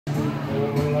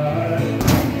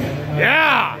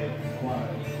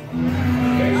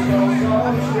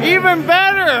Even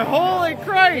better! Holy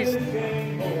Christ! Nicely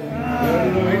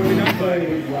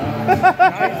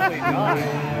done.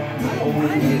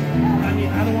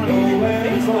 I don't want to be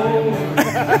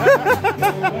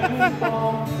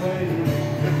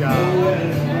Good job.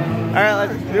 Alright,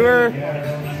 let's do her.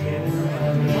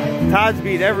 Todd's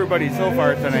beat everybody so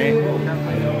far tonight.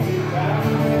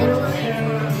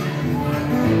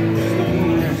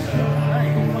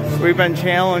 We've been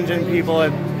challenging people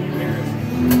at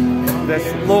this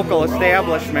local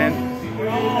establishment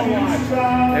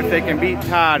if they can beat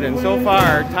Todd, and so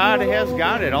far Todd has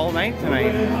got it all night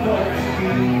tonight.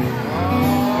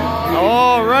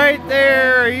 Oh, right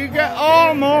there, you got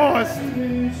almost.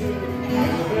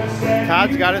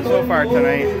 Todd's got it so far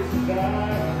tonight.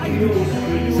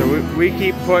 So we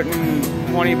keep putting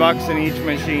 20 bucks in each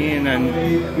machine and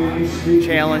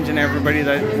challenging everybody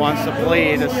that wants to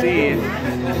play to see.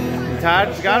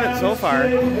 Todd's got it so far.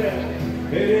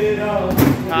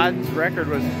 Todd's record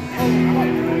was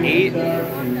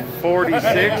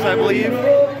 846, I believe.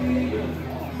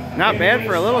 Not bad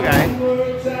for a little guy.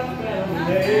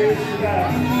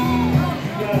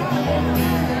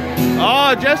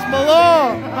 Oh, just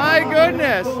below. My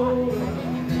goodness.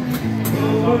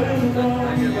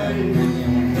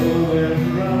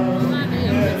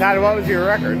 Todd, what was your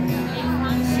record?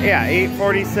 Yeah,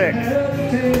 846.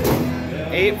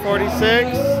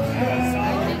 846.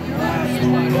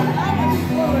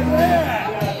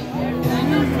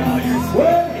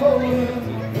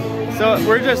 So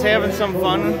we're just having some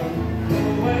fun.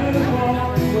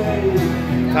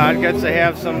 Todd gets to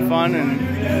have some fun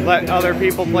and let other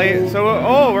people play. So,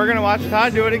 oh, we're gonna watch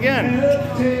Todd do it again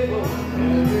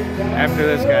after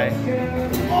this guy.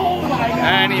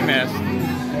 And he missed.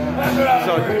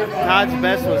 So Todd's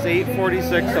best was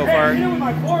 846 so far.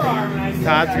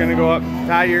 Todd's gonna go up.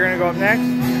 Todd, you're gonna go up next.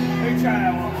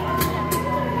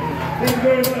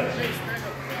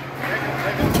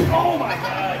 Oh my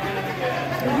God!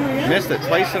 Missed it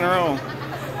twice in a row.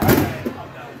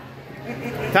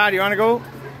 Todd, you want to go?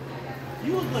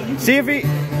 See if he...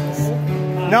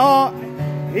 No,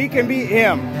 he can beat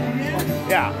him.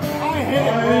 Yeah.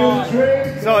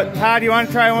 So, Todd, you want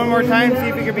to try one more time? See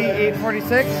if he can beat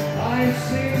 846?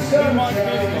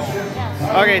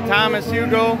 Okay, Thomas, you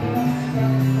go.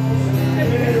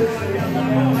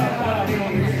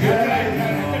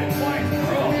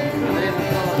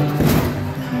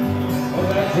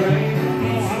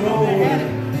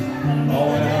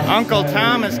 Uncle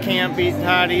Thomas can't beat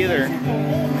Todd either.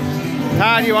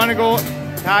 Todd, you want to go?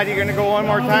 Todd, you gonna go one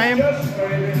more time?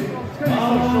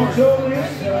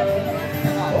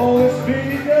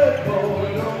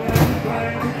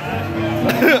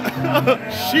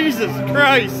 Jesus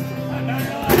Christ!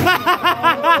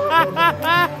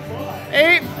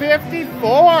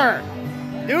 854.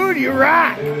 Dude, you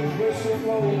rock.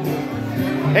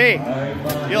 Hey,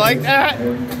 you like that?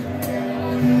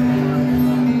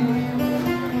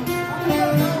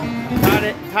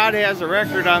 Todd has a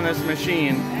record on this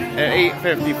machine at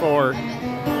 854.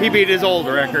 He beat his old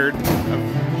record.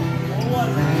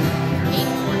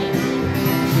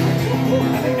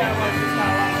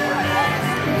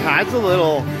 Todd's a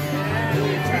little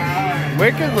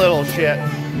wicked little shit.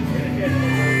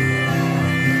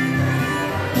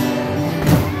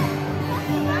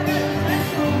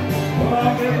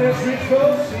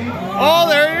 Oh,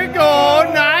 there you go.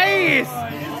 Nice.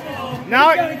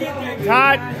 Now,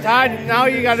 Todd, now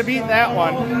you got to beat that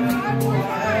one.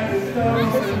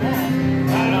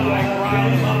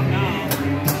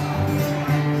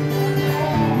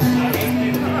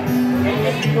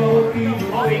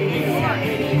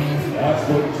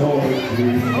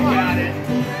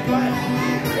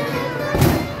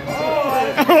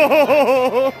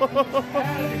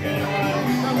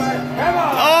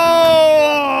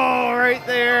 Oh, right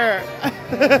there.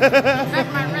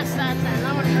 My wrist that time.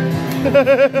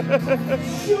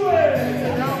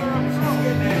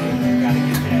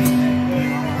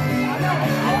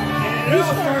 You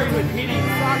started with hitting the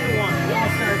soccer one. It all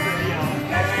starts with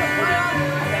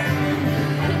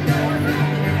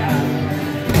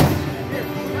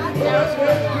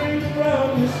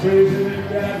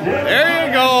There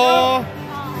you go.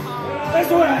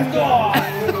 That's what I thought.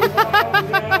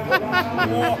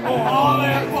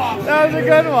 That was a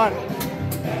good one.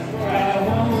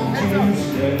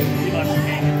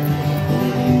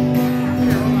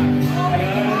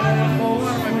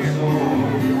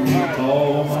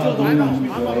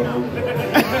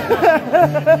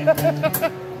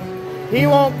 He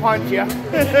won't punch you.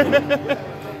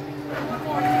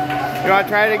 You want to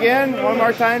try it again? One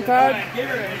more time, Todd? Give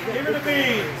her the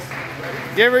beans.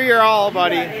 Give her your all,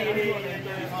 buddy.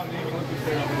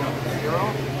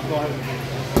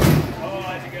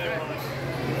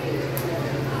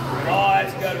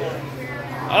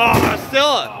 Oh,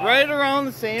 still right around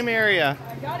the same area.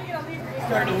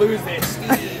 Starting to lose that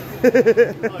steam.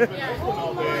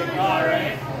 All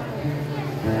right.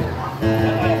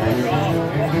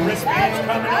 Wristbands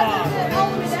coming off.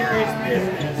 Serious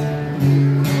business.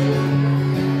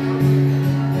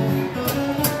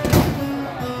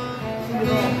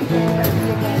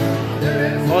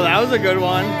 Oh, that was a good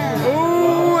one.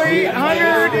 Ooh,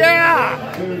 800,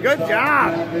 yeah. Good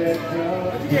job.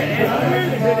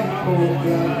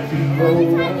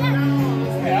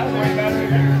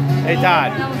 Hey,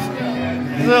 Todd.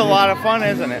 This is a lot of fun,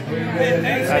 isn't it?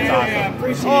 That's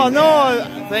awesome. Oh,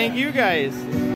 no, thank you guys.